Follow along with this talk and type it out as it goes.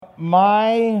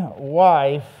My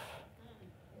wife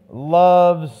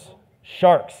loves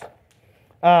sharks.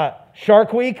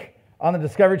 Shark Week on the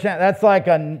Discovery Channel, that's like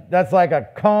a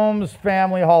Combs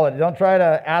family holiday. Don't try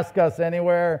to ask us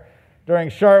anywhere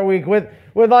during Shark Week. With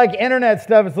like internet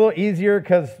stuff, it's a little easier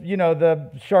because, you know,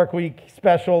 the Shark Week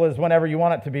special is whenever you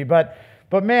want it to be. But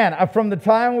man, from the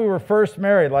time we were first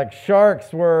married, like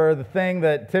sharks were the thing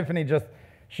that Tiffany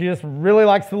she just really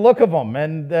likes the look of them.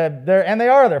 And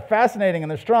they're fascinating and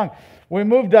they're strong. We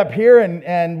moved up here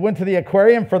and went to the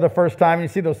aquarium for the first time. You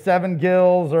see those 7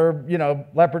 gills or, you know,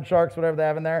 leopard sharks, whatever they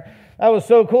have in there. That was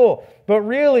so cool. But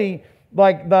really,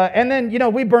 and then, you know,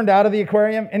 we burned out of the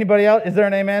aquarium. Anybody else? Is there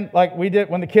an amen? Like we did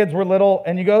when the kids were little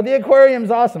and you go, the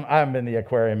aquarium's awesome. I haven't been to the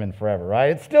aquarium in forever,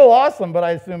 right? It's still awesome, but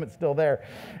I assume it's still there.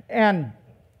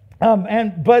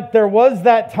 But there was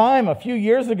that time a few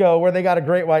years ago where they got a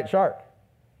great white shark.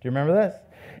 Do you remember this?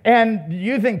 And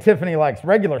you think Tiffany likes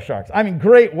regular sharks. I mean,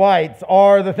 great whites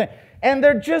are the thing. And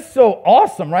they're just so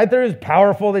awesome, right? They're just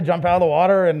powerful. They jump out of the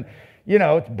water and, you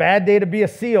know, it's a bad day to be a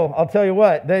seal. I'll tell you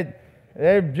what,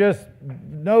 they're just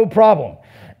no problem.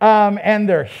 And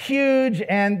they're huge,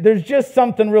 and there's just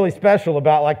something really special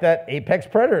about like that apex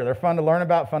predator. They're fun to learn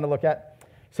about, fun to look at.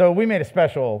 So we made a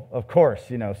special, of course,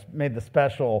 you know, made the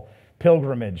special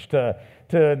pilgrimage to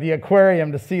the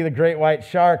aquarium to see the great white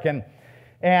shark.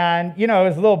 And you know, it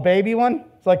was a little baby one.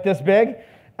 It's like this big.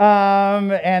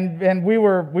 And we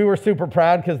were super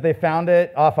proud because they found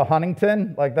it off of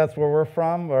Huntington. Like that's where we're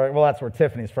from. Well, that's where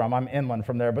Tiffany's from. I'm inland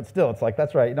from there. But still, it's like,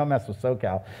 that's right. You don't mess with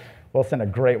SoCal. We'll send a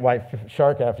great white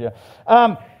shark after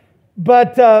you.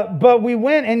 But we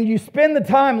went, and you spend the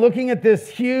time looking at this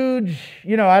huge,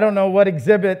 you know, I don't know what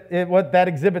that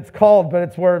exhibit's called, but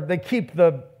it's where they keep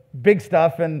the big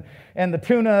stuff and the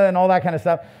tuna and all that kind of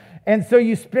stuff. And so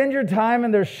you spend your time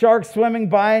and there's sharks swimming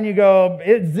by and you go,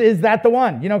 is that the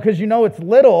one? You know, because you know it's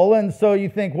little, and so you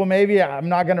think, well, maybe I'm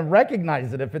not going to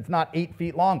recognize it if it's not 8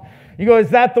 feet long. You go, is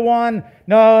that the one?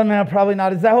 No, probably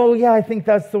not. Is that, oh yeah, I think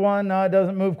that's the one. No, it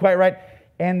doesn't move quite right.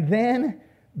 And then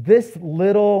this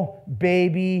little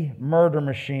baby murder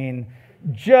machine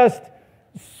just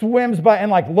swims by and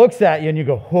like looks at you and you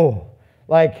go, oh,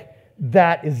 like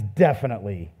that is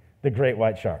definitely the great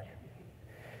white shark.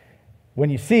 When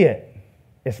you see it,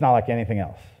 it's not like anything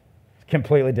else. It's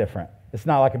completely different. It's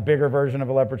not like a bigger version of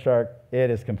a leopard shark. It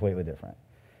is completely different.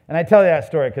 And I tell you that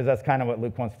story because that's kind of what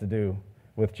Luke wants to do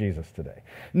with Jesus today.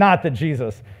 Not that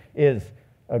Jesus is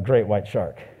a great white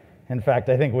shark. In fact,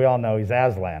 I think we all know he's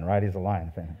Aslan, right? He's a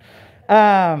lion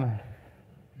fan.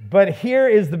 But here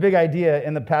is the big idea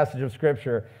in the passage of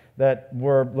Scripture that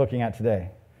we're looking at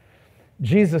today.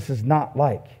 Jesus is not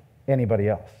like anybody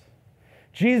else.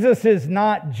 Jesus is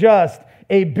not just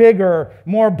a bigger,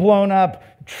 more blown up,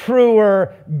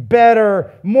 truer,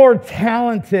 better, more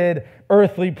talented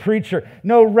earthly preacher.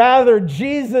 No, rather,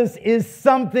 Jesus is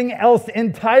something else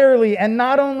entirely. And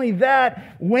not only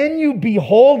that, when you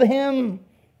behold him,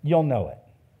 you'll know it.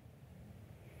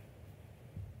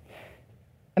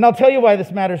 And I'll tell you why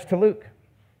this matters to Luke.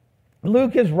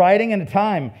 Luke is writing in a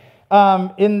time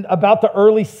in about the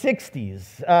early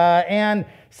 60s, and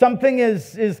something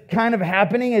is kind of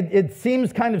happening. It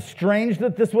seems kind of strange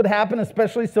that this would happen,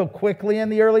 especially so quickly in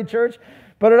the early church,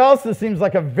 but it also seems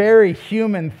like a very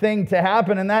human thing to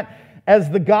happen, and that as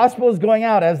the gospel is going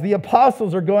out, as the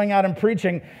apostles are going out and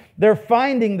preaching, they're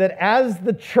finding that as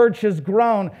the church has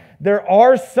grown, there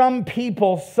are some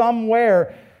people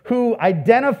somewhere who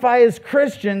identify as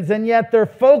Christians, and yet their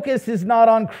focus is not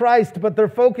on Christ, but their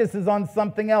focus is on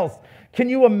something else. Can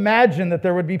you imagine that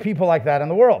there would be people like that in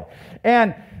the world?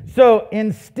 And so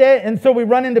we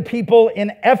run into people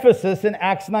in Ephesus in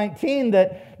Acts 19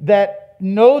 that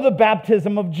know the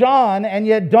baptism of John and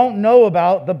yet don't know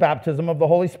about the baptism of the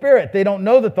Holy Spirit. They don't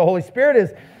know that the Holy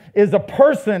Spirit is a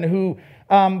person who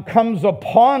comes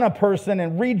upon a person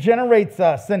and regenerates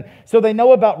us. And so they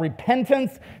know about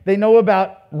repentance. They know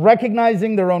about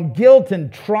recognizing their own guilt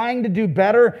and trying to do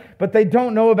better, but they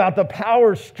don't know about the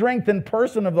power, strength, and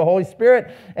person of the Holy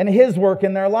Spirit and his work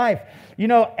in their life. You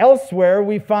know, elsewhere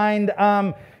we find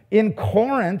in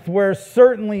Corinth, where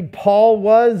certainly Paul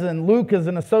was, and Luke is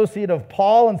an associate of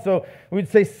Paul, and so we'd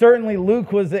say certainly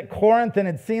Luke was at Corinth and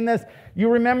had seen this. You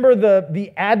remember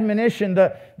the admonition,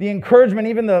 the encouragement,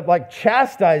 even the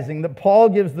chastising that Paul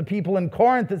gives the people in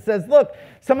Corinth that says, look,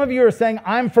 some of you are saying,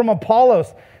 I'm from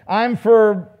Apollos, I'm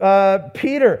for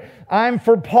Peter, I'm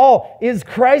for Paul. Is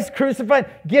Christ crucified?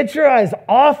 Get your eyes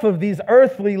off of these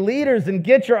earthly leaders and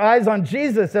get your eyes on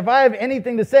Jesus. If I have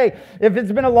anything to say, if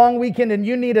it's been a long weekend and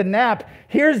you need a nap,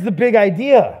 here's the big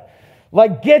idea.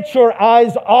 Like, get your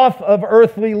eyes off of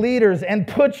earthly leaders and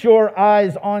put your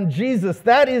eyes on Jesus.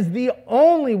 That is the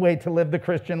only way to live the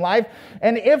Christian life.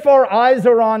 And if our eyes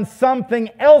are on something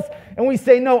else and we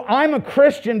say, no, I'm a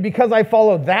Christian because I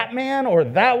follow that man or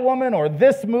that woman or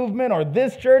this movement or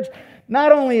this church,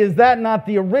 not only is that not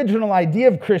the original idea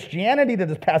of Christianity that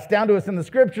is passed down to us in the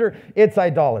Scripture, it's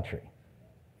idolatry.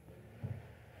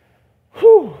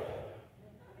 Whew.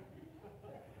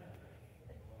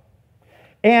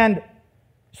 And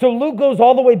so Luke goes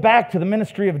all the way back to the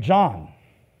ministry of John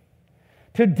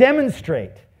to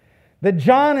demonstrate that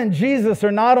John and Jesus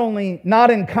are not only not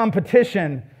in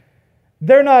competition,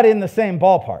 they're not in the same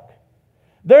ballpark.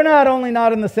 They're not only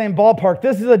not in the same ballpark,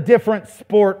 this is a different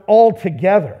sport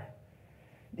altogether.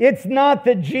 It's not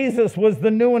that Jesus was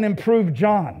the new and improved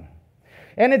John.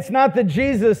 And it's not that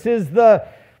Jesus is the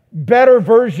better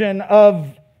version of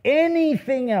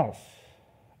anything else,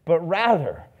 but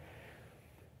rather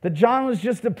that John was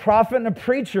just a prophet and a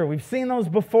preacher. We've seen those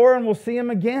before and we'll see them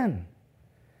again.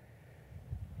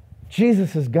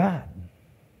 Jesus is God.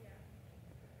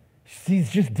 He's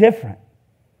just different.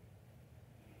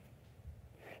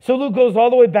 So Luke goes all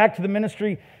the way back to the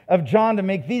ministry of John to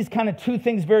make these kind of two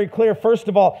things very clear. First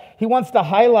of all, he wants to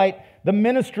highlight the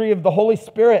ministry of the Holy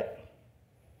Spirit.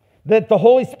 That the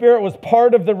Holy Spirit was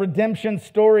part of the redemption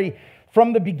story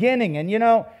from the beginning. And you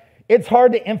know, it's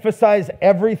hard to emphasize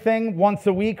everything once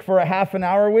a week for a half an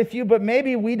hour with you, but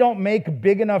maybe we don't make a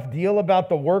big enough deal about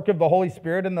the work of the Holy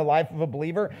Spirit in the life of a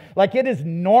believer. Like, it is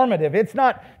normative. It's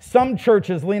not some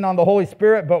churches lean on the Holy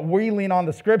Spirit, but we lean on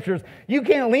the Scriptures. You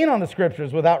can't lean on the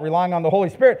Scriptures without relying on the Holy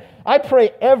Spirit. I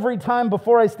pray every time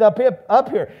before I step up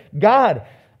here, God,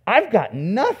 I've got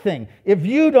nothing if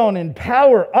you don't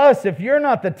empower us, if you're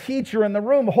not the teacher in the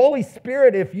room. Holy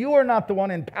Spirit, if you are not the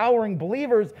one empowering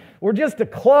believers, we're just a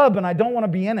club and I don't want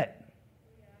to be in it.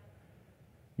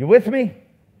 You with me?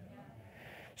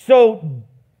 So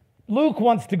Luke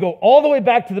wants to go all the way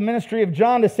back to the ministry of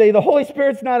John to say the Holy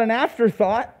Spirit's not an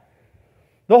afterthought.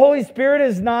 The Holy Spirit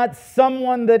is not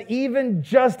someone that even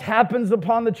just happens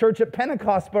upon the church at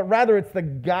Pentecost, but rather it's the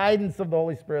guidance of the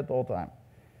Holy Spirit the whole time.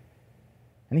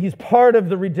 And he's part of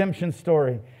the redemption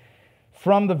story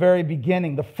from the very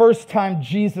beginning. The first time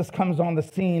Jesus comes on the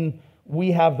scene,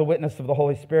 we have the witness of the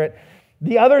Holy Spirit.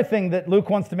 The other thing that Luke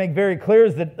wants to make very clear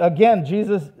is that, again,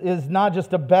 Jesus is not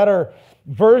just a better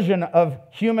version of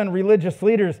human religious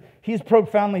leaders. He's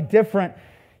profoundly different.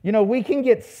 You know, we can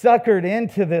get suckered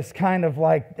into this kind of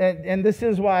like, and this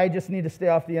is why I just need to stay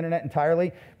off the internet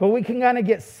entirely, but we can kind of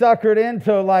get suckered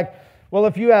into like, well,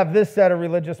 if you have this set of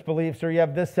religious beliefs, or you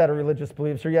have this set of religious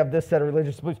beliefs, or you have this set of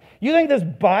religious beliefs, you think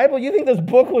this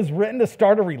book was written to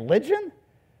start a religion?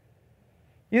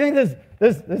 You think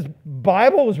this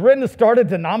Bible was written to start a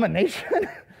denomination?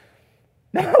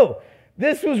 No,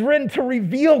 this was written to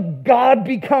reveal God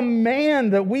become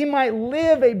man, that we might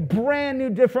live a brand new,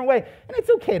 different way. And it's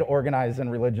okay to organize in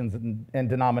religions and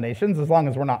denominations as long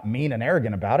as we're not mean and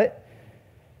arrogant about it.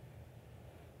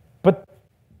 But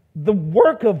the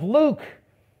work of Luke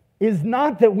is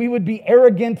not that we would be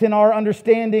arrogant in our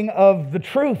understanding of the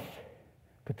truth,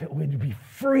 but that we'd be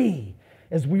free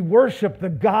as we worship the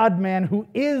God-man who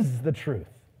is the truth.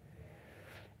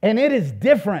 And it is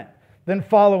different than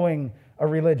following a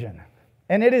religion.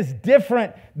 And it is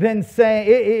different than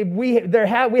saying, we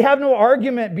have no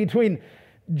argument between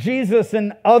Jesus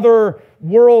and other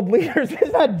world leaders.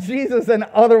 It's not Jesus and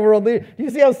other world leaders. Do you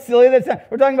see how silly that sounds?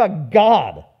 We're talking about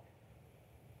God.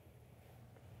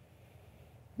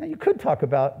 Now, you could talk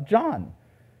about John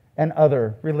and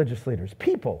other religious leaders,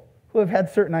 people who have had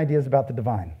certain ideas about the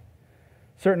divine,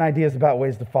 certain ideas about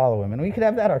ways to follow him, and we could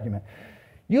have that argument.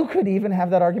 You could even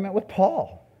have that argument with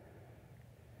Paul.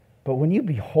 But when you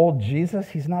behold Jesus,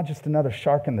 he's not just another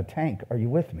shark in the tank. Are you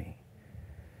with me?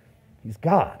 He's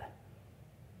God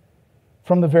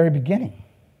from the very beginning.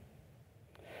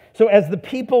 So as the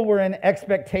people were in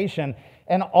expectation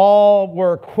and all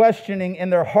were questioning in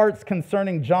their hearts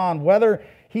concerning John, whether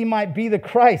he might be the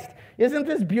Christ. Isn't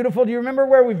this beautiful? Do you remember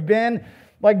where we've been?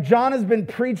 Like, John has been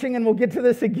preaching, and we'll get to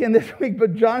this again this week,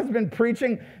 but John has been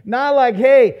preaching not like,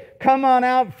 hey, come on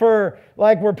out for,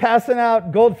 like, we're passing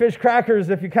out goldfish crackers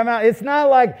if you come out. It's not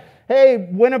like, hey,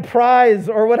 win a prize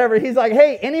or whatever. He's like,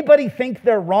 hey, anybody think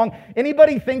they're wrong?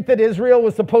 Anybody think that Israel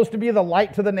was supposed to be the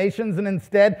light to the nations and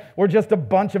instead we're just a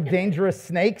bunch of dangerous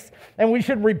snakes and we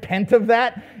should repent of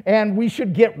that and we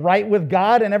should get right with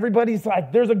God? And everybody's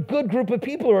like, there's a good group of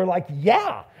people who are like,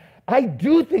 yeah, I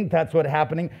do think that's what's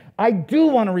happening. I do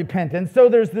want to repent. And so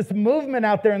there's this movement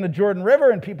out there in the Jordan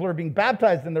River, and people are being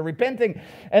baptized, and they're repenting,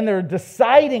 and they're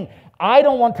deciding, I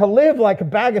don't want to live like a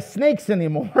bag of snakes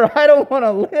anymore. I don't want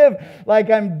to live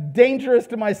like I'm dangerous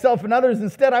to myself and others.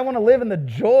 Instead, I want to live in the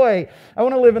joy. I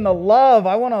want to live in the love.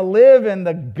 I want to live in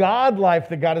the God life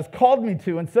that God has called me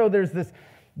to. And so there's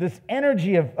this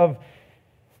energy of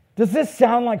does this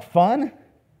sound like fun?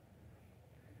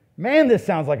 Man, this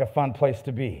sounds like a fun place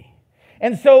to be.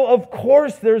 And so, of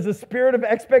course, there's a spirit of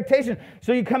expectation.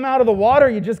 So you come out of the water,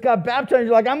 you just got baptized,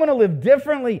 you're like, I'm going to live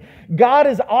differently. God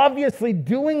is obviously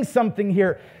doing something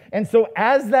here. And so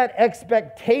as that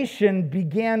expectation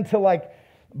began to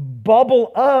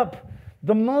bubble up,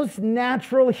 the most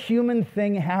natural human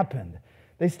thing happened.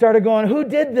 They started going, who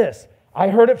did this? I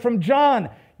heard it from John.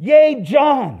 Yay,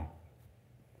 John!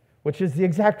 Which is the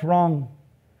exact wrong.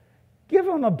 Give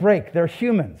them a break. They're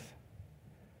humans.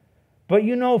 But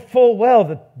you know full well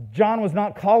that John was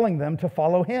not calling them to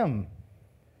follow him.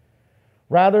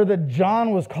 Rather, that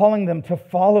John was calling them to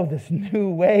follow this new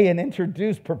way and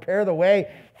prepare the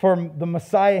way for the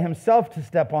Messiah himself to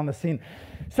step on the scene.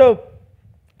 So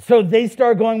they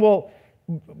start going, well,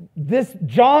 this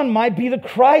John might be the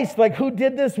Christ. Like, who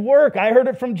did this work? I heard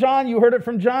it from John. You heard it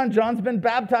from John. John's been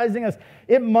baptizing us.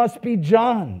 It must be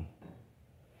John.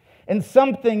 And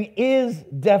something is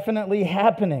definitely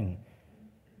happening.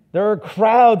 There are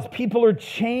crowds. People are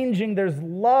changing. There's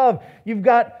love. You've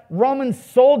got Roman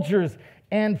soldiers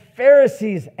and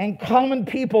Pharisees and common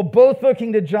people both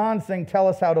looking to John saying, tell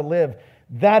us how to live.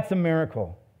 That's a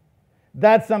miracle.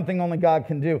 That's something only God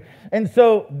can do. And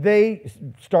so they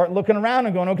start looking around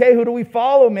and going, okay, who do we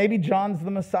follow? Maybe John's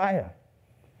the Messiah.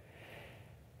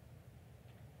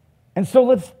 And so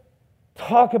let's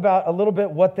talk about a little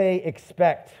bit what they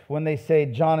expect when they say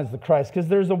John is the Christ. Because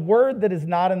there's a word that is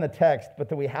not in the text, but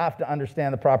that we have to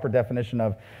understand the proper definition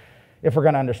of if we're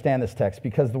going to understand this text,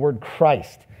 because the word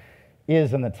Christ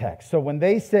is in the text. So when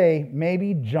they say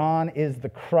maybe John is the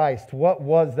Christ, what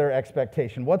was their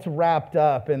expectation? What's wrapped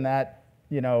up in that,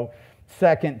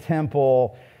 Second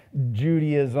Temple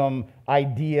Judaism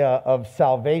idea of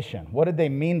salvation? What did they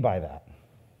mean by that?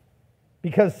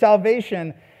 Because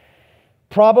salvation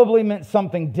probably meant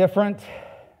something different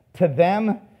to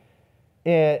them,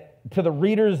 to the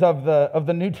readers of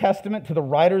the New Testament, to the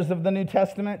writers of the New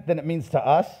Testament, than it means to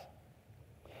us.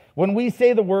 When we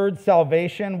say the word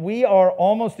salvation, we are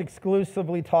almost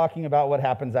exclusively talking about what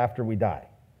happens after we die.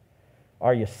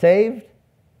 Are you saved?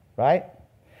 Right?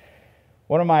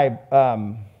 One of my,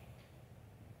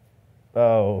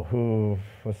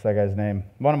 what's that guy's name?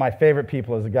 One of my favorite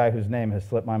people is a guy whose name has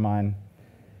slipped my mind.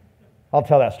 I'll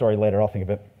tell that story later. I'll think of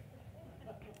it.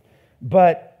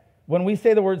 But when we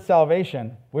say the word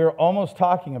salvation, we're almost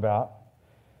talking about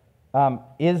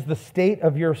is the state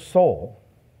of your soul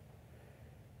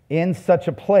in such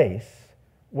a place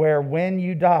where when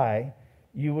you die,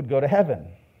 you would go to heaven.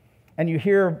 And you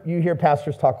hear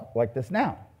pastors talk like this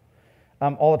now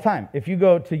all the time. If you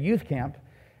go to youth camp,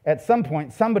 at some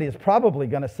point, somebody is probably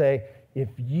going to say, if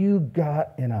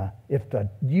the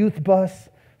youth bus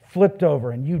flipped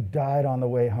over and you died on the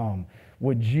way home,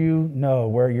 would you know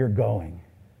where you're going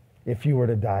if you were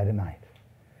to die tonight?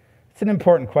 It's an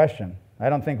important question. I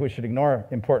don't think we should ignore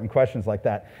important questions like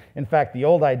that. In fact, the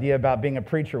old idea about being a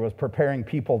preacher was preparing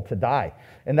people to die,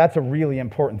 and that's a really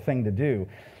important thing to do.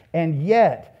 And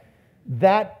yet,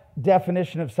 that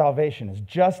definition of salvation is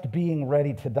just being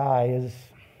ready to die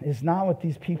is not what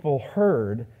these people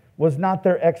heard, was not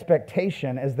their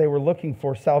expectation as they were looking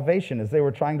for salvation, as they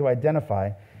were trying to identify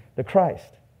the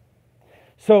Christ.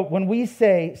 So when we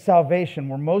say salvation,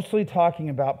 we're mostly talking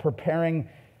about preparing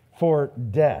for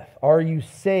death. Are you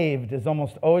saved is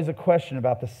almost always a question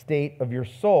about the state of your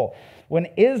soul. When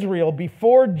Israel,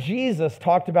 before Jesus,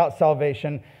 talked about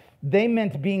salvation, they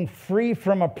meant being free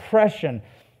from oppression,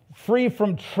 free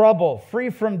from trouble, free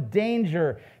from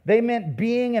danger. They meant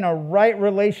being in a right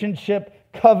relationship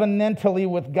covenantally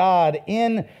with God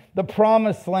in the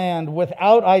promised land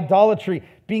without idolatry,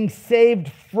 being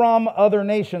saved from other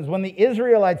nations. When the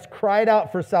Israelites cried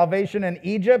out for salvation in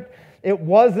Egypt, it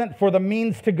wasn't for the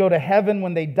means to go to heaven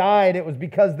when they died. It was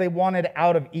because they wanted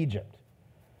out of Egypt.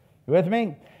 You with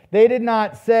me? They did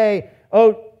not say,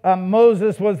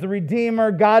 Moses was the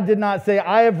Redeemer. God did not say,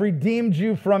 I have redeemed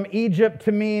you from Egypt,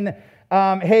 to mean,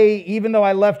 hey, even though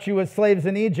I left you as slaves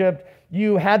in Egypt,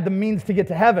 you had the means to get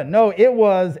to heaven. No, it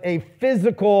was a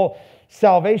physical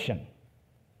salvation.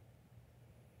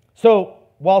 So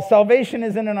while salvation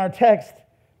isn't in our text,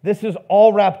 this is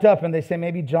all wrapped up, and they say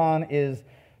maybe John is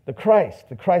the Christ.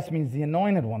 The Christ means the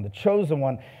anointed one, the chosen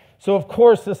one. So of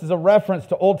course, this is a reference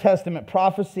to Old Testament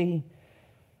prophecy.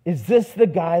 Is this the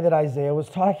guy that Isaiah was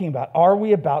talking about? Are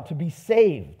we about to be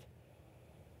saved?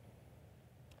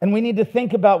 And we need to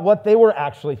think about what they were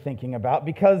actually thinking about,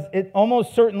 because it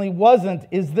almost certainly wasn't,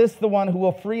 is this the one who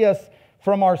will free us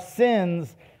from our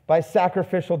sins by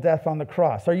sacrificial death on the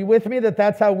cross? Are you with me that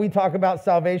that's how we talk about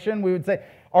salvation? We would say,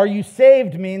 are you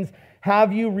saved means,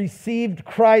 have you received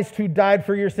Christ who died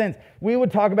for your sins? We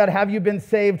would talk about, have you been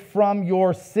saved from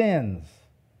your sins?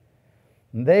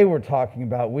 And they were talking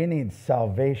about, we need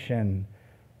salvation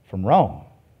from Rome.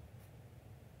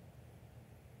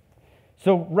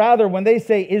 So rather, when they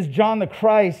say, is John the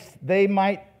Christ, it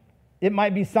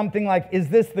might be something like, is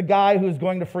this the guy who's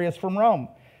going to free us from Rome?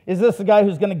 Is this the guy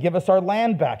who's going to give us our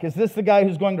land back? Is this the guy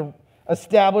who's going to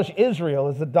establish Israel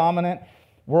as the dominant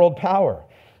world power?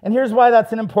 And here's why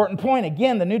that's an important point.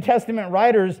 Again, the New Testament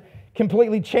writers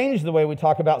completely changed the way we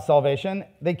talk about salvation.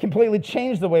 They completely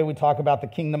changed the way we talk about the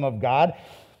kingdom of God.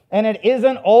 And it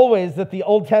isn't always that the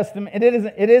Old Testament,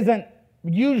 it isn't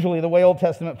usually the way Old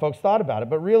Testament folks thought about it,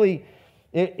 but really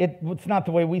it's not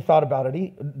the way we thought about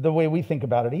it, the way we think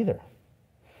about it either.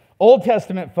 Old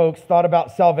Testament folks thought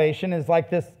about salvation as like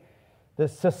this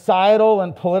societal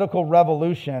and political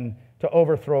revolution to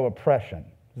overthrow oppression.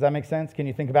 Does that make sense? Can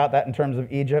you think about that in terms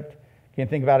of Egypt? Can you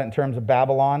think about it in terms of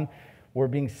Babylon? We're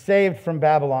being saved from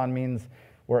Babylon means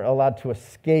we're allowed to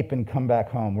escape and come back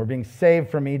home. We're being saved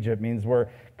from Egypt means we're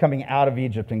coming out of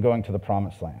Egypt and going to the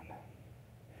promised land.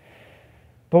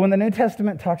 But when the New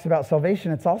Testament talks about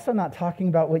salvation, it's also not talking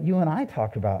about what you and I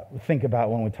think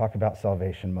about when we talk about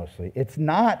salvation mostly. It's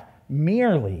not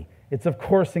merely, it's of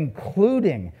course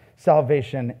including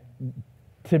salvation,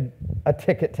 to a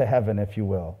ticket to heaven, if you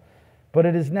will. But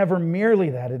it is never merely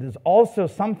that. It is also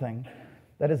something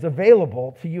that is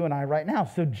available to you and I right now.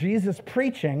 So Jesus'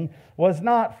 preaching was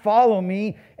not follow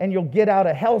me and you'll get out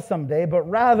of hell someday, but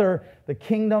rather the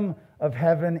kingdom of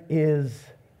heaven is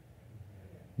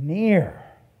near.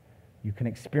 You can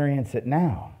experience it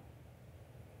now.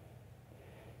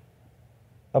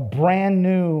 A brand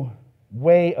new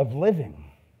way of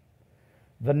living.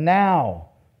 The now,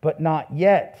 but not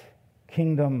yet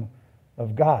kingdom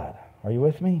of God. Are you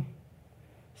with me?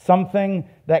 Something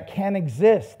that can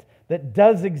exist, that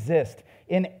does exist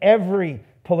in every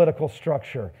political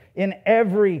structure, in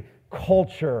every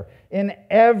culture, in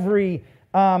every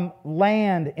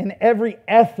land, in every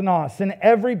ethnos, in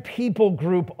every people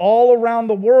group all around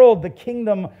the world. The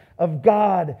kingdom of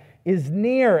God is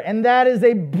near. And that is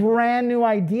a brand new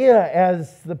idea,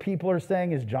 as the people are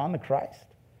saying, is John the Christ.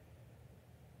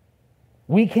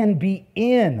 We can be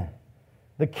in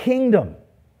the kingdom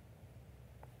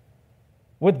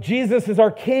with Jesus as our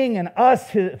king and us,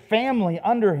 his family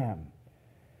under him,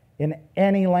 in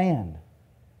any land.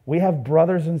 We have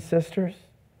brothers and sisters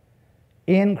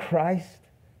in Christ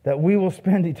that we will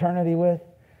spend eternity with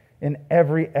in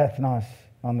every ethnos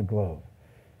on the globe,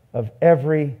 of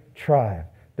every tribe,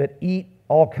 that eat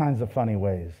all kinds of funny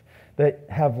ways, that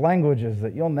have languages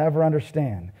that you'll never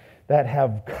understand, that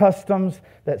have customs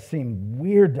that seem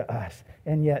weird to us,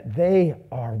 and yet they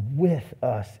are with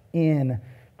us in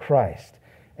Christ.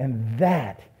 And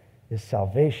that is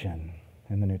salvation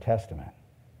in the New Testament.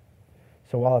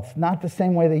 So while it's not the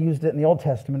same way they used it in the Old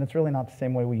Testament, it's really not the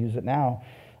same way we use it now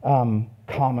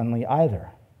commonly either.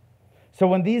 So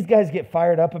when these guys get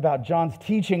fired up about John's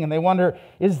teaching and they wonder,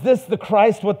 is this the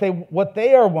Christ? What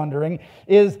they are wondering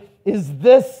is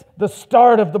this the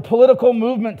start of the political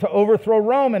movement to overthrow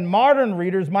Rome? And modern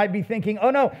readers might be thinking,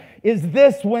 oh no, is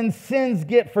this when sins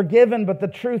get forgiven? But the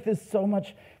truth is so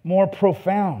much more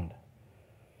profound.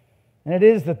 And it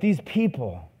is that these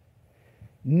people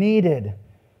needed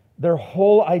their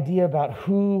whole idea about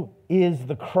who is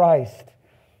the Christ.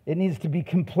 It needs to be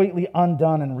completely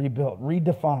undone and rebuilt,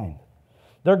 redefined.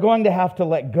 They're going to have to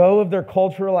let go of their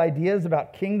cultural ideas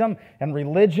about kingdom and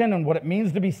religion and what it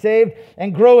means to be saved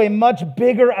and grow a much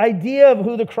bigger idea of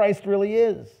who the Christ really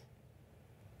is.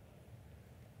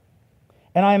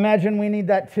 And I imagine we need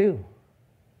that too.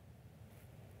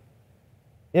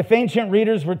 If ancient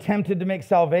readers were tempted to make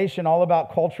salvation all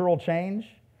about cultural change,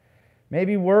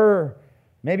 maybe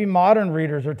modern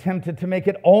readers are tempted to make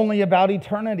it only about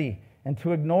eternity and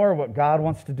to ignore what God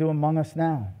wants to do among us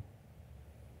now.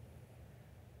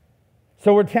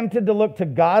 So we're tempted to look to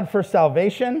God for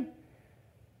salvation,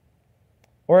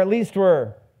 or at least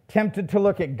we're tempted to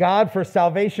look at God for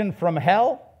salvation from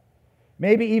hell,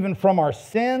 maybe even from our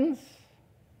sins.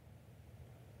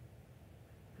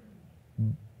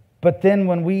 But then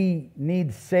when we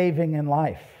need saving in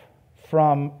life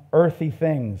from earthly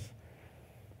things,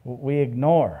 we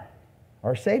ignore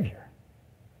our Savior.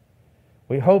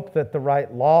 We hope that the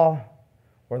right law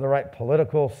or the right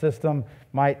political system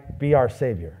might be our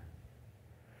Savior.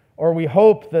 or we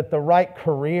hope that the right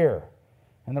career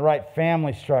and the right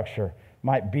family structure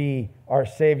might be our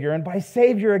Savior. And by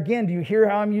Savior, again, do you hear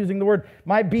how I'm using the word?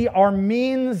 Might be our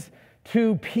means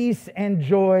to peace and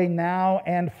joy now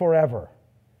and forever.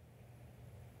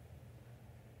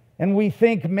 And we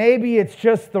think maybe it's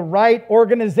just the right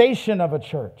organization of a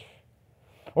church.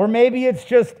 Or maybe it's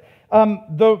just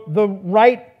the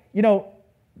right,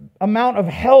 amount of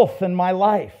health in my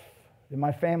life, in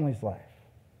my family's life.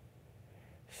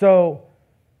 So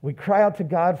we cry out to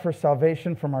God for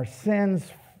salvation from our sins,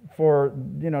 for,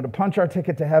 to punch our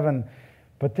ticket to heaven.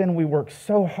 But then we work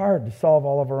so hard to solve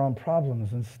all of our own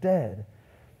problems instead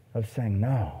of saying,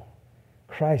 no,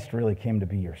 Christ really came to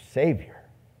be your Savior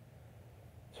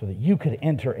so that you could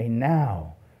enter a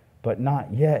now but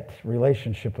not yet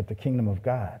relationship with the kingdom of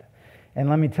God. And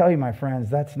let me tell you, my friends,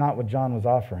 that's not what John was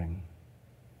offering.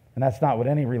 And that's not what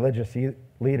any religious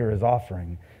leader is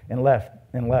offering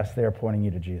unless they're pointing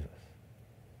you to Jesus.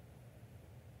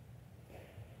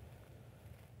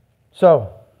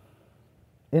 So,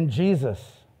 in Jesus,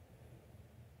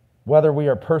 whether we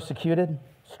are persecuted,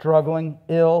 struggling,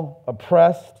 ill,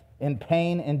 oppressed, in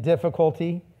pain, in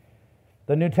difficulty,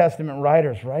 the New Testament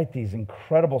writers write these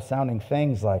incredible sounding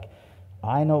things like,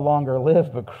 I no longer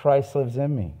live, but Christ lives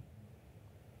in me.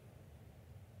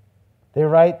 They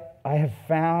write, I have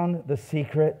found the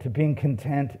secret to being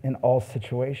content in all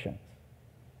situations.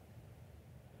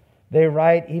 They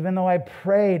write,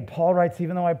 Paul writes,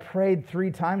 even though I prayed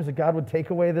 3 times that God would take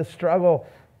away this struggle,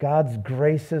 God's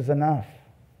grace is enough.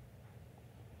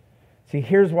 See,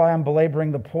 here's why I'm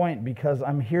belaboring the point, because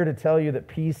I'm here to tell you that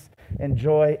peace and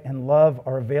joy and love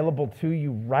are available to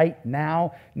you right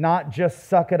now, not just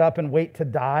suck it up and wait to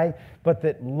die, but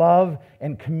that love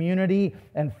and community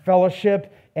and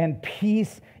fellowship and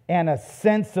peace and a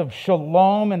sense of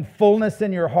shalom and fullness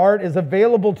in your heart is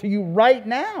available to you right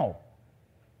now,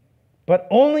 but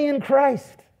only in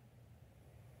Christ.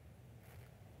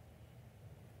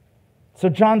 So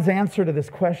John's answer to this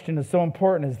question is so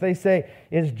important. As they say,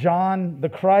 is John the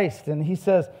Christ? And he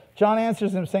says, John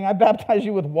answers him saying, I baptize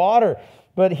you with water,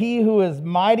 but he who is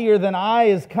mightier than I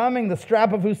is coming, the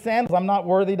strap of whose sandals I'm not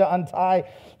worthy to untie.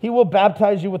 He will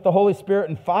baptize you with the Holy Spirit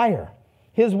and fire.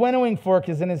 His winnowing fork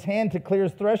is in his hand to clear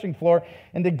his threshing floor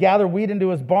and to gather wheat into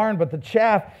his barn, but the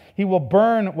chaff he will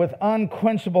burn with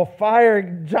unquenchable fire.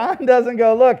 John doesn't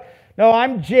go, look, no,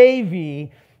 I'm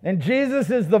JV, and Jesus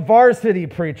is the varsity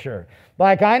preacher.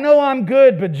 Like, I know I'm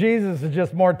good, but Jesus is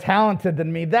just more talented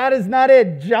than me. That is not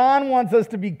it. John wants us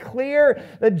to be clear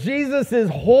that Jesus is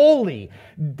holy,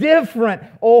 different,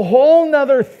 a whole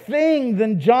nother thing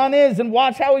than John is. And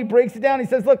watch how he breaks it down. He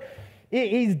says, look,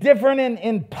 he's different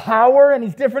in power, and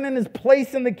he's different in his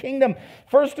place in the kingdom.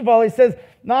 First of all, he says,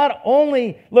 not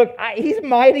only, look, he's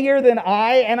mightier than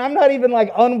I, and I'm not even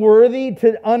like unworthy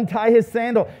to untie his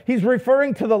sandal. He's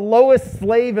referring to the lowest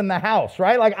slave in the house,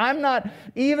 right? Like, I'm not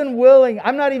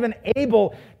even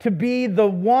able to be the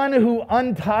one who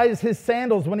unties his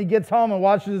sandals when he gets home and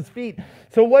washes his feet.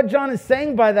 So what John is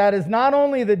saying by that is not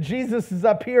only that Jesus is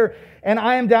up here and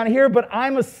I am down here, but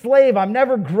I'm a slave. I'm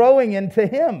never growing into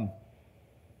him.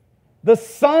 The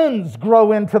sons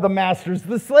grow into the masters.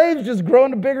 The slaves just grow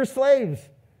into bigger slaves.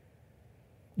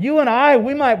 You and I,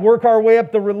 we might work our way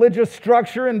up the religious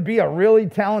structure and be a really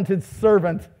talented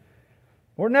servant.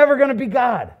 We're never going to be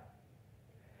God.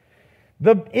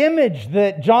 The image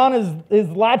that John is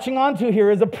latching onto here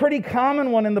is a pretty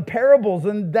common one in the parables,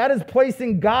 and that is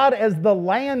placing God as the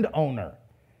landowner,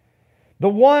 the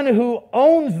one who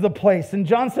owns the place. And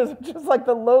John says, just like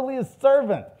the lowliest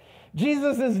servant.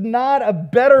 Jesus is not a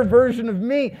better version of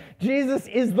me. Jesus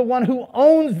is the one who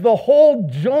owns the whole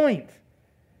joint.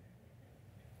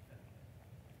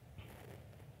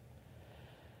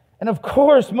 And of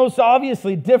course, most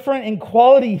obviously, different in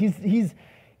quality.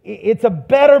 It's a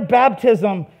better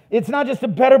baptism. It's not just a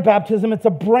better baptism, it's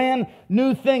a brand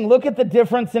new thing. Look at the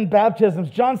difference in baptisms.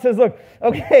 John says, look,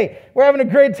 okay, we're having a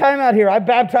great time out here. I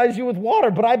baptize you with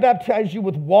water, but I baptize you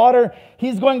with water.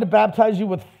 He's going to baptize you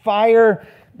with fire,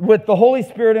 with the Holy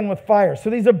Spirit and with fire. So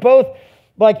these are both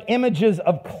like images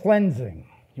of cleansing.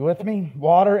 You with me?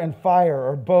 Water and fire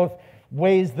are both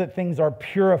ways that things are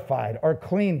purified, are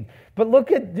clean. But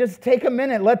just take a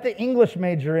minute, let the English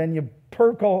major in you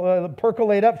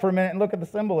percolate up for a minute and look at the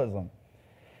symbolism.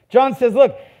 John says,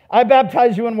 look, I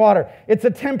baptize you in water. It's a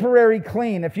temporary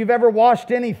clean. If you've ever washed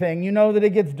anything, you know that it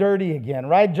gets dirty again,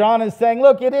 right? John is saying,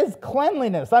 look, it is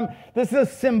cleanliness. This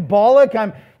is symbolic.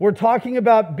 We're talking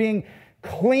about being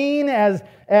clean as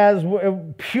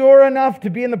pure enough to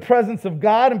be in the presence of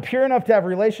God and pure enough to have a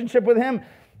relationship with him.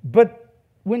 But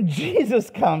when Jesus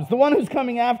comes, the one who's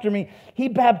coming after me, he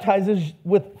baptizes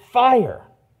with fire.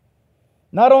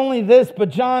 Not only this, but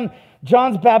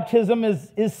John's baptism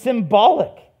is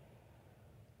symbolic.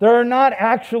 There are not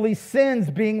actually sins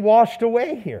being washed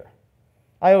away here.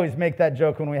 I always make that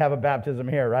joke when we have a baptism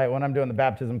here, right? When I'm doing the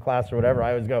baptism class or whatever,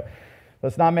 I always go,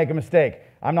 let's not make a mistake.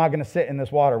 I'm not going to sit in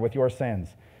this water with your sins,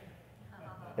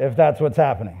 if that's what's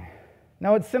happening.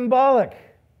 No, it's symbolic.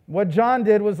 What John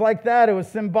did was like that. It was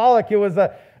symbolic. It was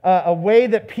a way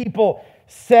that people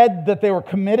said that they were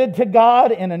committed to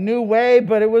God in a new way,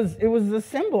 but it was a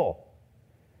symbol.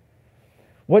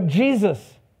 What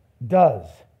Jesus does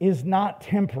is not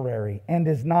temporary and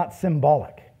is not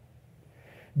symbolic.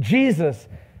 Jesus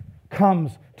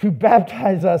comes to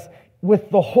baptize us with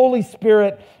the Holy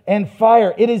Spirit and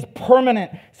fire. It is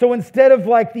permanent. So instead of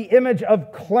like the image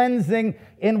of cleansing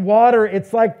in water,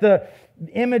 it's like the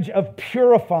image of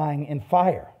purifying in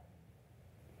fire.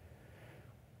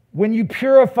 When you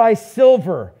purify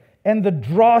silver and the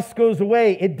dross goes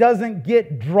away, it doesn't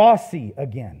get drossy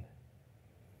again.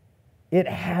 It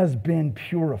has been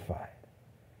purified.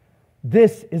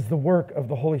 This is the work of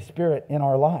the Holy Spirit in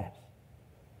our lives.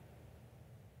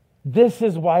 This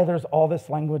is why there's all this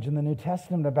language in the New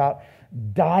Testament about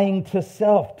dying to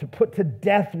self, to put to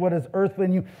death what is earthly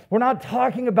in you. We're not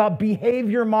talking about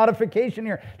behavior modification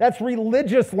here. That's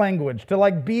religious language, to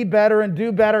like be better and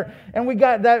do better. And we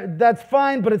got that, that's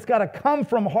fine, but it's got to come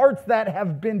from hearts that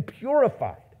have been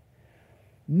purified.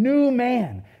 New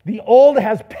man. The old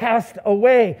has passed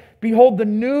away. Behold, the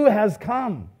new has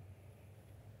come.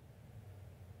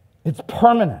 It's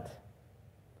permanent.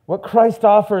 What Christ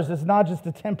offers is not just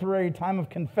a temporary time of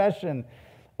confession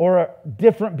or a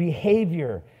different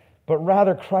behavior, but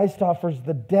rather Christ offers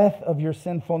the death of your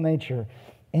sinful nature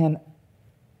and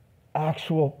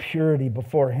actual purity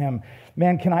before Him.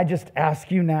 Man, can I just ask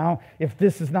you now, if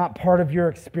this is not part of your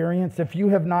experience, if you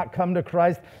have not come to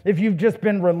Christ, if you've just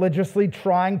been religiously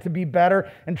trying to be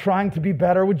better and trying to be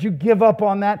better, would you give up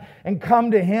on that and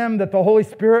come to Him that the Holy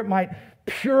Spirit might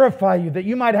purify you, that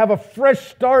you might have a fresh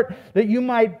start, that you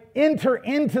might enter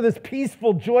into this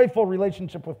peaceful, joyful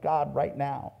relationship with God right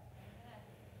now?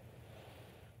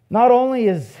 Not only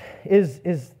is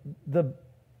the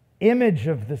image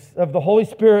of the Holy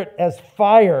Spirit as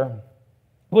fire,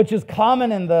 which is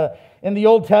common in the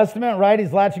Old Testament, right?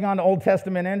 He's latching on to Old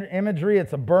Testament imagery.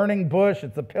 It's a burning bush.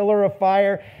 It's a pillar of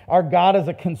fire. Our God is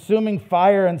a consuming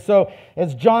fire. And so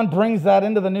as John brings that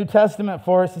into the New Testament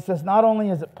for us, he says not only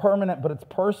is it permanent, but it's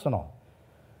personal.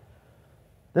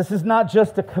 This is not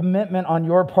just a commitment on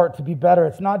your part to be better.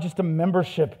 It's not just a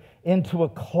membership into a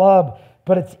club,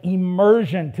 but it's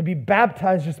immersion. To be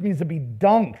baptized just means to be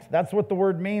dunked. That's what the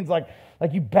word means. Like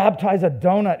you baptize a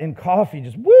donut in coffee,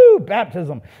 just woo,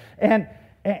 baptism. And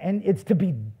it's to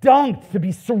be dunked, to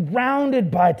be surrounded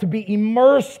by, to be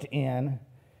immersed in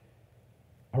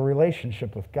a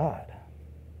relationship with God.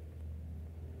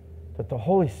 That the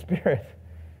Holy Spirit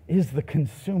is the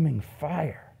consuming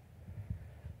fire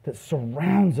that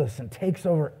surrounds us and takes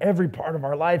over every part of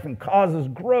our life and causes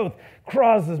growth,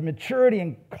 causes maturity,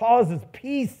 and causes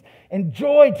peace and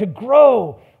joy to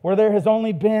grow where there has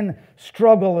only been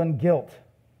struggle and guilt.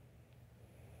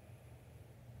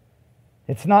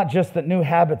 It's not just that new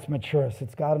habits mature us,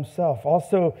 it's God Himself.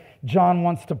 Also, John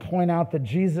wants to point out that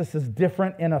Jesus is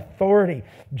different in authority.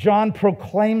 John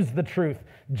proclaims the truth.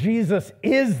 Jesus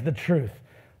is the truth.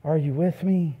 Are you with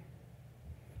me?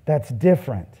 That's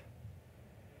different.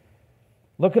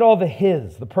 Look at all the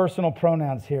His, the personal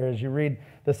pronouns here as you read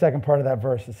the second part of that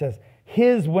verse. It says,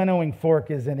 His winnowing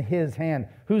fork is in His hand.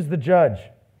 Who's the judge?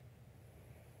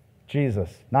 Jesus,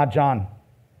 not John.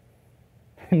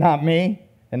 Not me.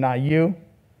 And not you.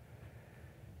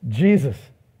 Jesus,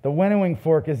 the winnowing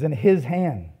fork is in His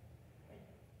hand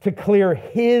to clear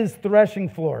His threshing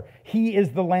floor. He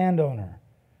is the landowner.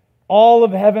 All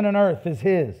of heaven and earth is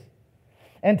His.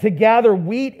 And to gather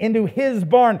wheat into His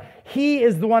barn, He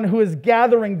is the one who is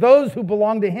gathering those who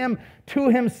belong to Him to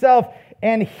Himself,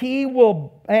 and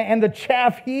the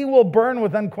chaff He will burn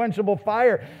with unquenchable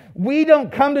fire. We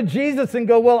don't come to Jesus and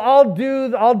go, well, I'll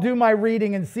do my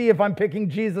reading and see if I'm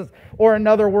picking Jesus or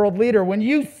another world leader. When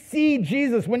you see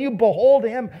Jesus, when you behold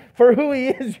Him for who He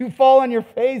is, you fall on your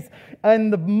face in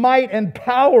the might and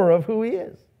power of who He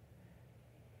is.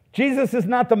 Jesus is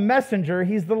not the messenger,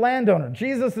 He's the landowner.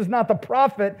 Jesus is not the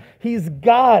prophet, He's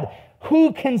God.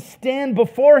 Who can stand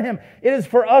before Him? It is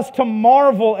for us to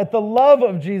marvel at the love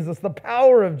of Jesus, the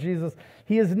power of Jesus.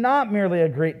 He is not merely a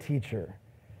great teacher.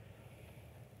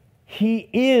 He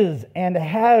is and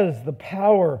has the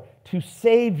power to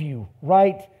save you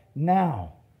right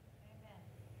now. Amen.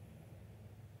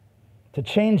 To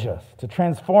change us, to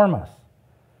transform us.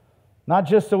 Not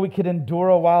just so we could endure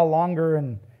a while longer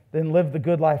and then live the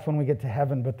good life when we get to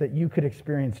heaven, but that you could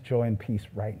experience joy and peace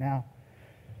right now.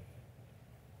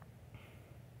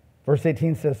 Verse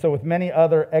 18 says, so with many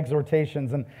other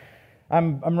exhortations, and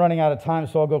I'm running out of time,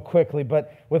 so I'll go quickly,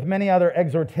 but with many other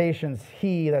exhortations,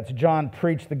 he, that's John,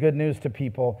 preached the good news to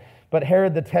people. But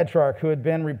Herod the Tetrarch, who had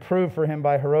been reproved for him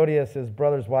by Herodias, his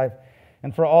brother's wife,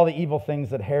 and for all the evil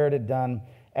things that Herod had done,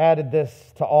 added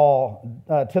this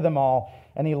to them all,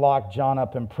 and he locked John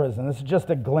up in prison. This is just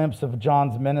a glimpse of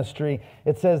John's ministry.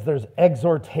 It says there's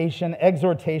exhortation.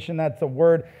 Exhortation, that's a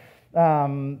word,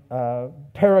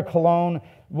 parakalon,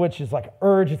 which is like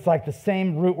urge. It's like the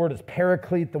same root word as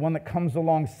paraclete, the one that comes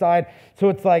alongside. So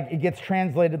it's like, it gets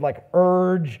translated like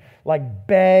urge, like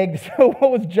beg. So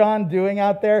what was John doing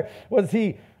out there? Was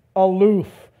he aloof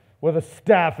with a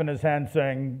staff in his hand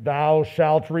saying, thou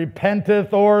shalt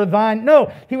repenteth or thine?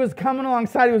 No, he was coming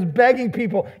alongside. He was begging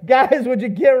people, guys, would you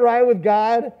get right with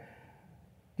God?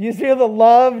 Do you feel the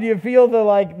love? Do you feel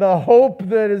the hope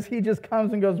that as he just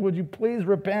comes and goes, would you please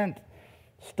repent?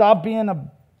 Stop being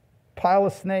a pile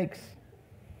of snakes.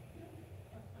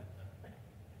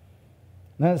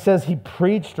 And then it says he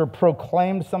preached or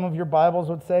proclaimed, some of your Bibles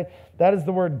would say. That is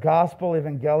the word gospel,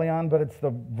 evangelion, but it's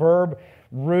the verb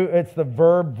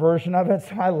version of it.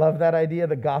 So I love that idea.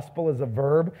 The gospel is a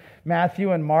verb.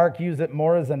 Matthew and Mark use it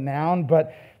more as a noun,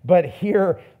 but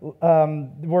here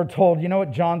we're told, you know what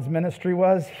John's ministry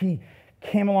was? He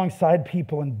came alongside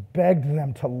people and begged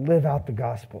them to live out the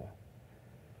gospel.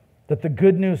 That the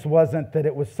good news wasn't that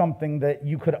it was something that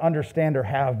you could understand or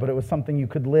have, but it was something you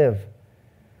could live.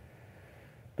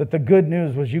 That the good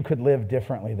news was you could live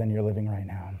differently than you're living right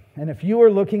now. And if you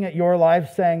are looking at your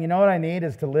life saying, you know what I need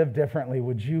is to live differently,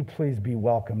 would you please be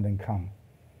welcomed and come?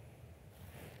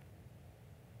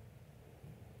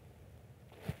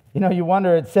 You know, you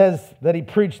wonder, it says that he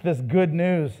preached this good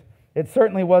news. It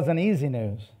certainly wasn't easy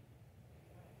news.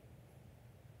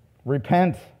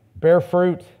 Repent, bear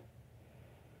fruit.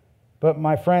 But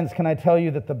my friends, can I tell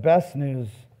you that the best news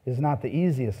is not the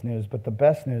easiest news, but the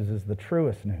best news is the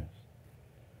truest news.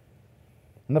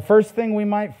 And the first thing we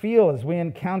might feel as we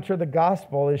encounter the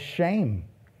gospel is shame.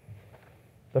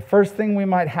 The first thing we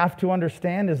might have to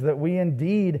understand is that we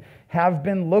indeed have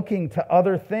been looking to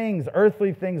other things,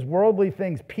 earthly things, worldly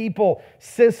things, people,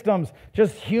 systems,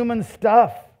 just human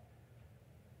stuff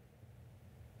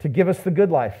to give us the good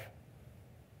life,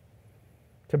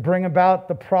 to bring about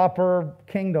the proper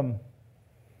kingdom.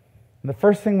 And the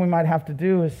first thing we might have to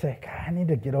do is say, God, I need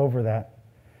to get over that.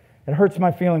 It hurts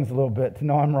my feelings a little bit to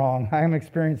know I'm wrong. I am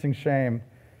experiencing shame.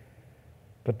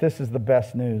 But this is the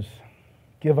best news.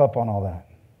 Give up on all that.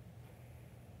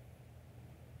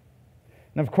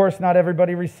 And of course, not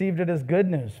everybody received it as good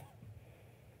news.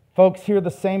 Folks hear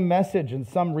the same message, and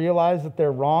some realize that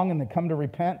they're wrong and they come to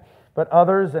repent. But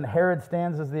others, and Herod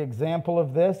stands as the example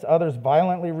of this, others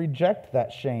violently reject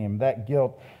that shame, that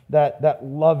guilt, that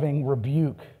loving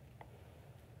rebuke.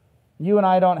 You and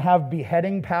I don't have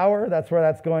beheading power. That's where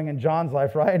that's going in John's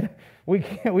life, right? We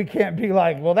can't be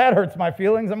like, well, that hurts my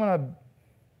feelings. I'm going to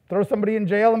throw somebody in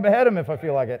jail and behead him if I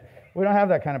feel like it. We don't have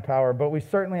that kind of power, but we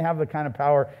certainly have the kind of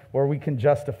power where we can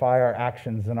justify our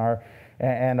actions and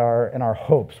our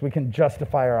hopes. We can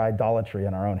justify our idolatry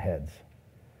in our own heads.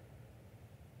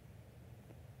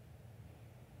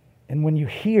 And when you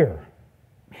hear,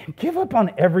 man, give up on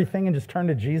everything and just turn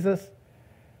to Jesus.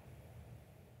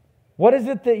 What is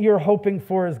it that you're hoping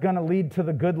for is going to lead to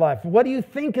the good life? What do you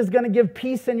think is going to give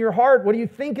peace in your heart? What do you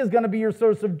think is going to be your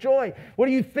source of joy? What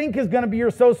do you think is going to be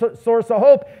your source of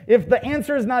hope? If the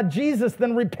answer is not Jesus,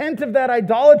 then repent of that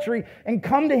idolatry and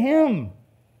come to Him.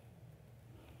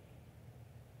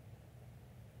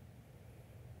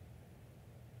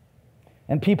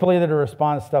 And people either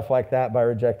respond to stuff like that by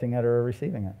rejecting it or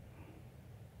receiving it.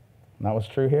 And that was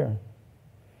true here.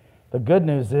 The good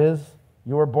news is,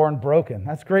 you were born broken.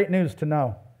 That's great news to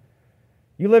know.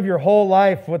 You live your whole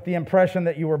life with the impression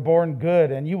that you were born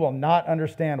good, and you will not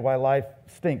understand why life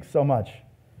stinks so much.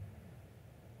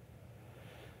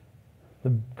 The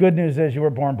good news is you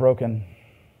were born broken.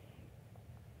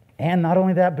 And not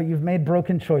only that, but you've made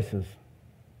broken choices.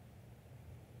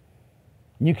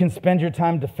 You can spend your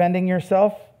time defending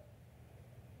yourself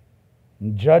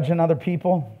and judging other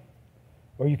people,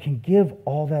 or you can give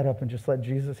all that up and just let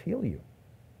Jesus heal you.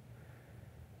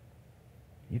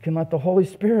 You can let the Holy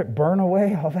Spirit burn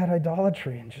away all that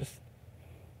idolatry and just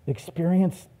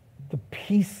experience the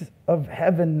peace of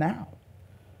heaven now.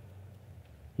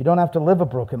 You don't have to live a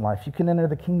broken life. You can enter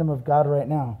the kingdom of God right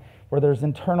now, where there's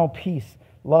internal peace,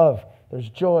 love, there's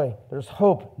joy, there's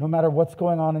hope, no matter what's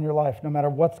going on in your life, no matter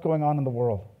what's going on in the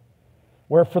world.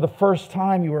 where for the first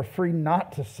time you are free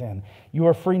not to sin. You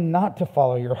are free not to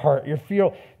follow your heart.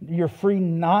 You're free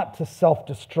not to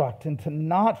self-destruct and to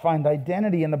not find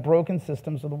identity in the broken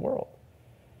systems of the world.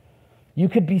 You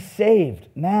could be saved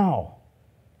now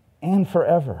and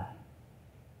forever.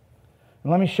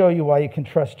 And let me show you why you can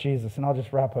trust Jesus, and I'll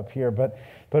just wrap up here. But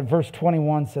verse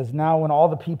 21 says, now when all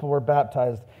the people were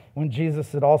baptized, when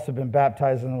Jesus had also been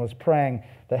baptized and was praying,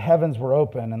 the heavens were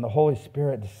open, and the Holy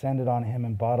Spirit descended on him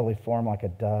in bodily form like a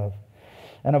dove.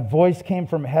 And a voice came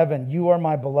from heaven, you are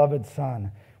my beloved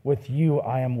Son. With you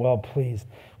I am well pleased.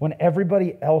 When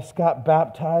everybody else got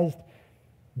baptized,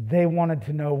 they wanted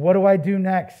to know, what do I do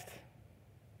next?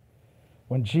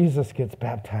 When Jesus gets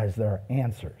baptized, there are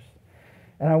answers.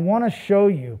 And I want to show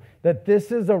you that this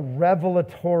is a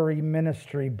revelatory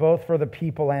ministry, both for the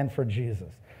people and for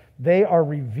Jesus. They are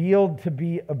revealed to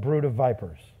be a brood of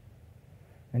vipers,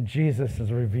 and Jesus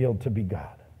is revealed to be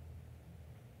God.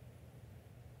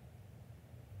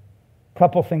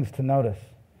 Couple things to notice.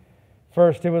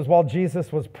 First, it was while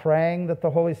Jesus was praying that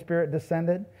the Holy Spirit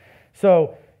descended.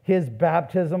 So his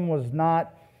baptism was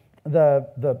not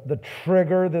the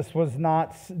trigger.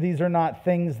 These are not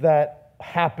things that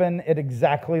happen at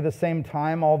exactly the same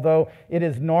time, although it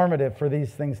is normative for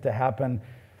these things to happen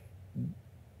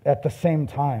at the same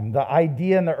time. The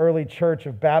idea in the early church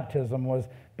of baptism was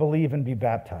believe and be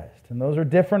baptized. And those are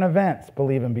different events,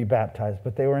 believe and be baptized,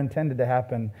 but they were intended to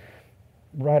happen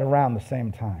right around the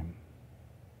same time.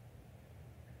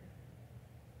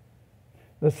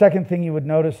 The second thing you would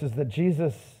notice is that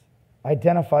Jesus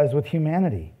identifies with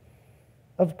humanity.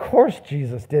 Of course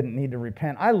Jesus didn't need to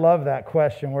repent. I love that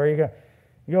question where you go,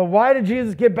 why did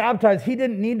Jesus get baptized? He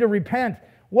didn't need to repent.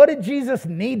 What did Jesus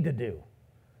need to do?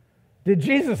 Did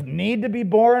Jesus need to be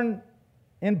born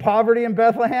in poverty in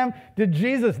Bethlehem? Did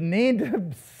Jesus need to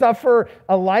suffer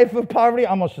a life of poverty? I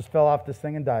almost just fell off this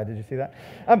thing and died. Did you see that?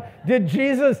 Did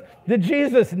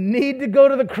Jesus need to go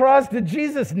to the cross? Did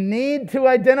Jesus need to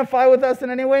identify with us in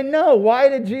any way? No. Why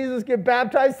did Jesus get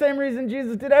baptized? Same reason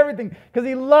Jesus did everything. Because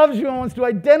he loves you and wants to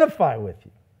identify with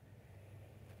you.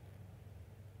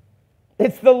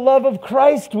 It's the love of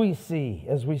Christ we see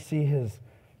as we see his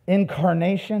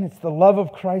incarnation. It's the love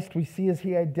of Christ we see as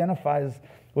he identifies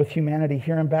with humanity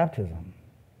here in baptism.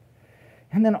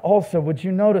 And then also, would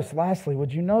you notice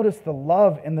the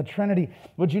love in the Trinity?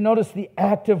 Would you notice the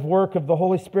active work of the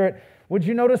Holy Spirit? Would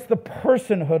you notice the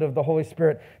personhood of the Holy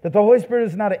Spirit? That the Holy Spirit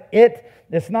is not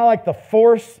it's not like the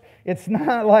Force, it's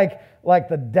not like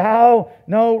the Tao.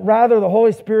 No, rather the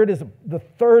Holy Spirit is the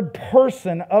third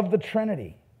person of the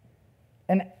Trinity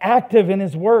and active in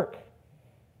his work.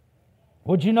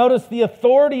 Would you notice the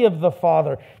authority of the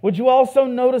Father? Would you also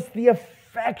notice the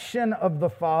affection of the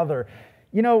Father?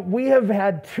 You know, we have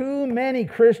had too many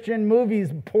Christian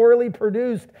movies poorly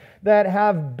produced that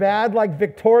have bad, like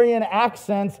Victorian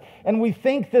accents, and we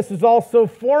think this is all so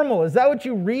formal. Is that what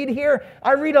you read here?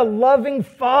 I read a loving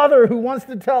father who wants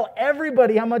to tell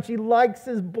everybody how much he likes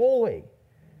his boy.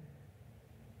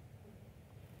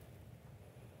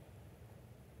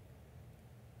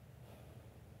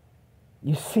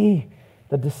 You see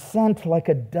the descent like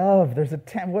a dove. There's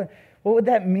what would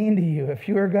that mean to you if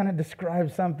you were going to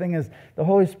describe something as the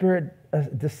Holy Spirit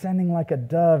descending like a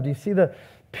dove? Do you see the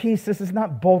peace? This is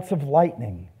not bolts of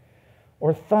lightning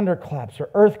or thunderclaps or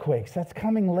earthquakes. That's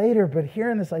coming later, but here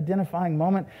in this identifying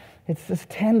moment, it's this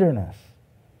tenderness.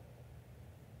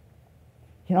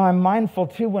 You know, I'm mindful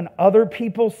too when other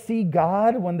people see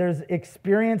God, when there's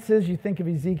experiences, you think of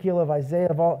Ezekiel, of Isaiah,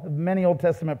 of many Old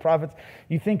Testament prophets,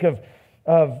 you think of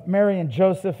Mary and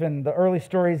Joseph and the early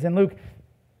stories in Luke,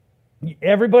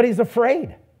 everybody's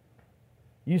afraid.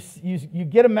 You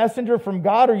get a messenger from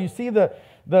God, or you see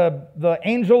the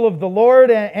angel of the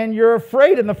Lord, and you're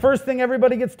afraid. And the first thing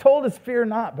everybody gets told is fear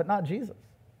not, but not Jesus.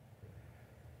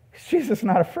 Because Jesus is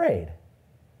not afraid.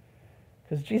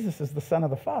 Because Jesus is the Son of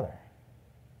the Father.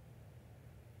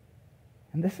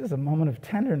 And this is a moment of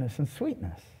tenderness and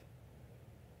sweetness.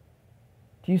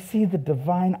 Do you see the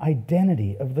divine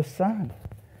identity of the Son?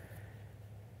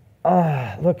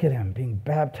 Look at him being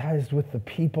baptized with the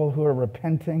people who are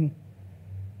repenting.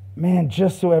 Man,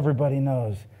 just so everybody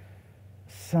knows,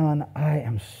 Son, I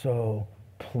am so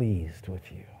pleased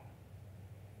with you.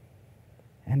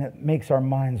 And it makes our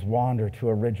minds wander to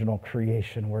original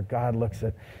creation, where God looks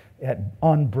at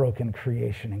unbroken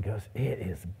creation and goes, it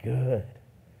is good.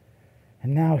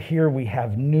 And now here we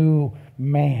have new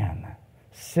man,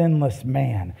 sinless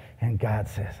man, and God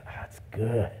says, it's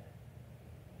good.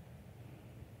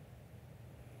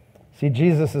 See,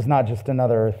 Jesus is not just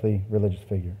another earthly religious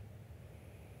figure.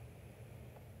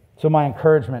 So my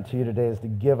encouragement to you today is to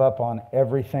give up on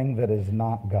everything that is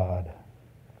not God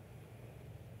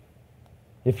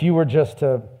If you were just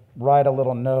to write a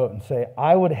little note and say,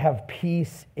 I would have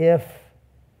peace if,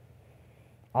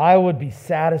 I would be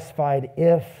satisfied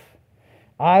if,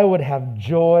 I would have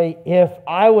joy if,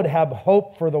 I would have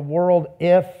hope for the world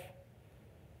if,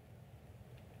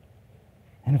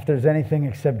 and if there's anything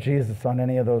except Jesus on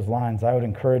any of those lines, I would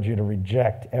encourage you to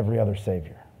reject every other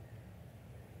Savior.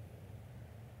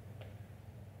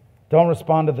 Don't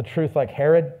respond to the truth like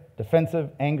Herod, defensive,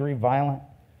 angry, violent,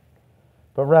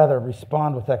 but rather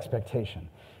respond with expectation,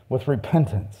 with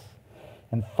repentance,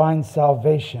 and find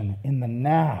salvation in the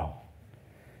now,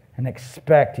 and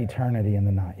expect eternity in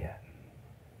the not yet.